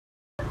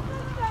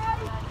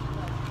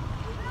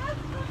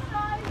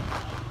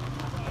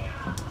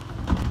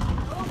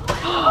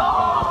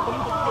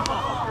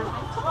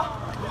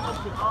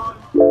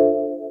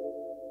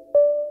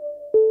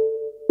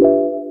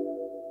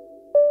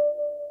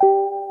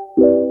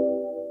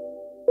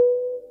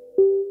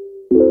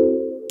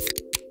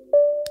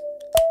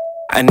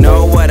I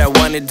know what I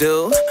wanna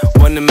do.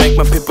 Wanna make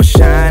my people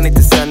shine at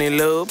the sunny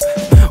loop.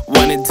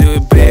 Wanna do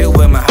it big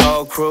with my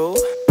whole crew.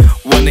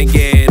 Wanna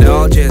get it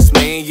all just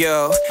me and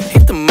yo.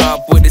 Hit them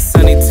up with a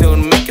sunny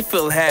tune. Make you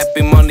feel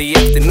happy Monday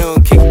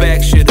afternoon. Kick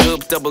back, shoot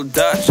hoop, double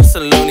dutch, just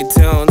some Looney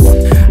Tunes.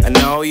 I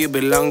know you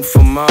belong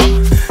for more.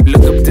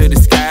 Look up to the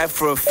sky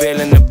for a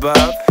feeling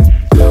above.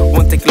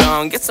 Won't take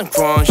long, get some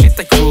crouton, shit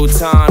like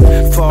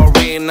crouton. For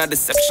real, not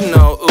deception,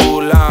 no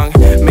Oolong.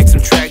 Make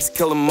some tracks,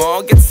 kill them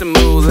all, get some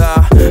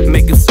mula.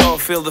 Make them so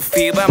feel the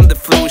fever, I'm the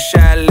flue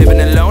shy.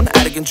 Living alone,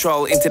 out of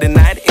control, into the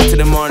night, into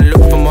the morning.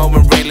 Look for more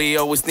and really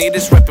always need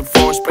is rapping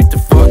force, break the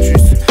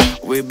fortress.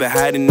 We've been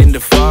hiding in the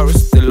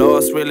forest. The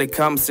lost really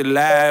comes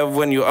alive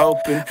when you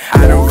open.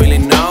 I don't really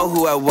know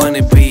who I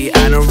wanna be.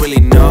 I don't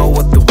really know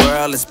what the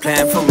world is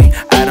planned for me.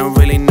 I don't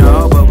really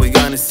know, but we're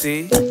gonna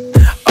see.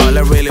 All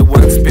I really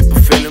want is people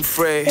feeling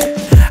free.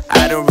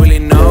 I don't really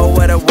know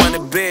what I wanna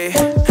be.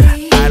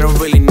 I don't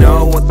really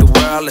know what the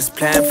world is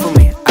planned for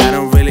me. I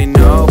don't really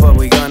know, but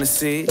we're gonna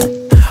see.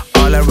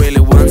 All I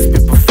really want is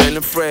people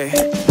feeling free.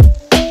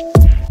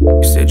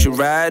 You said you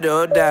ride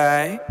or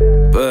die,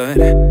 but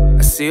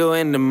I see you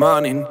in the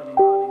morning.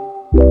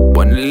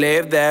 Wanna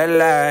live that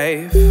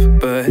life,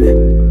 but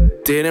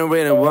didn't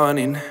really want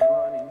it.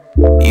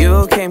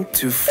 You came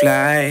to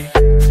fly,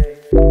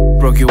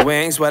 broke your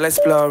wings while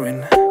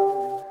exploring.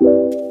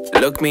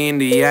 Look me in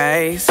the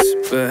eyes,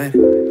 but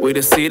we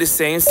don't see the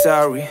same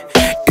story.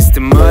 It's the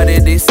mud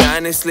it is,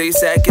 honestly,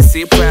 so I can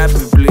see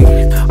probably.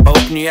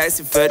 Open your eyes,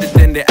 see further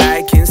than the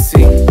eye can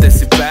see.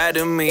 Does it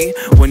bother me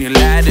when you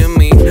lie to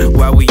me?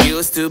 Why we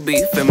used to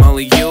be, fam,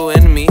 only you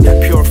and me.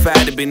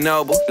 Purified to be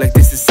noble, like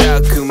this is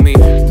alchemy.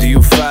 Do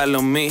you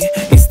follow me?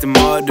 It's the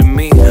more to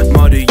me,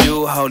 more to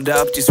you. Hold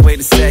up, just wait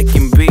a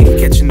second, be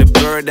catching the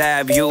bird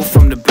eye view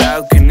from the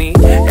balcony.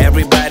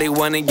 Everybody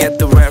wanna get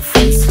the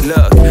reference.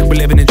 Look, we're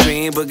living a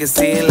dream, but can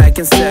see it like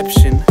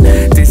Inception.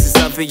 This is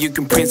something you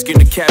can print, screen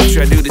to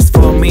capture. I do this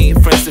for me,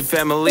 friends and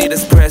family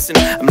that's present.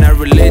 I'm not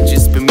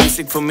religious, but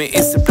music for me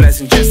is a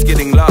blessing. Just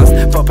getting lost,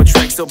 pop a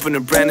tracks, open a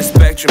brand new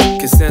spectrum.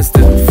 Can sense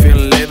the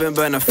feeling living,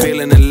 but not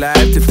feeling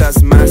alive.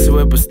 2,000 miles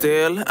away, but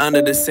still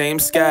under the same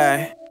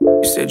sky.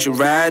 You said you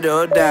ride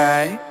or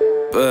die,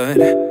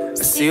 but I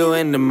see you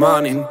in the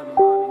morning.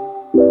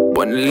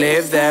 Wanna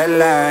live that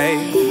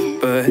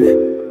life, but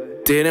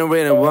didn't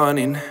really want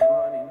it.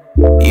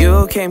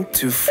 You came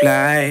to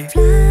fly,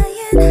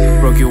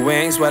 broke your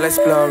wings while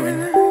exploring.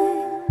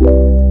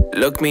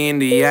 Look me in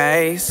the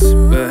eyes,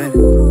 but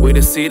we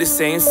don't see the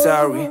same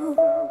story.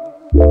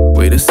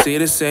 We don't see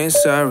the same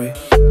story.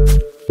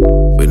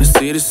 We don't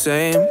see the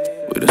same.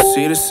 We don't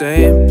see the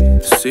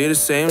same. See the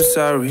same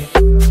story.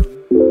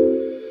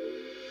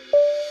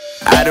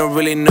 I don't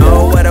really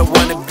know what I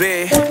wanna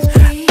be.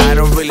 I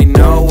don't really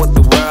know what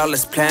the world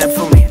is planned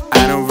for me.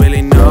 I don't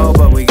really know,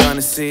 but we're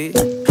gonna see.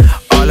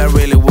 All I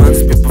really want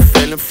is people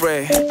feeling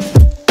free.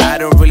 I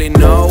don't really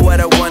know what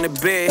I wanna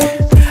be.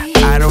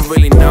 I don't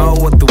really know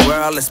what the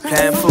world is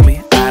planned for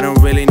me. I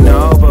don't really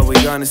know, but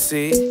we're gonna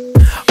see.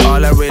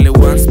 All I really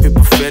want is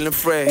people feeling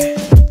free.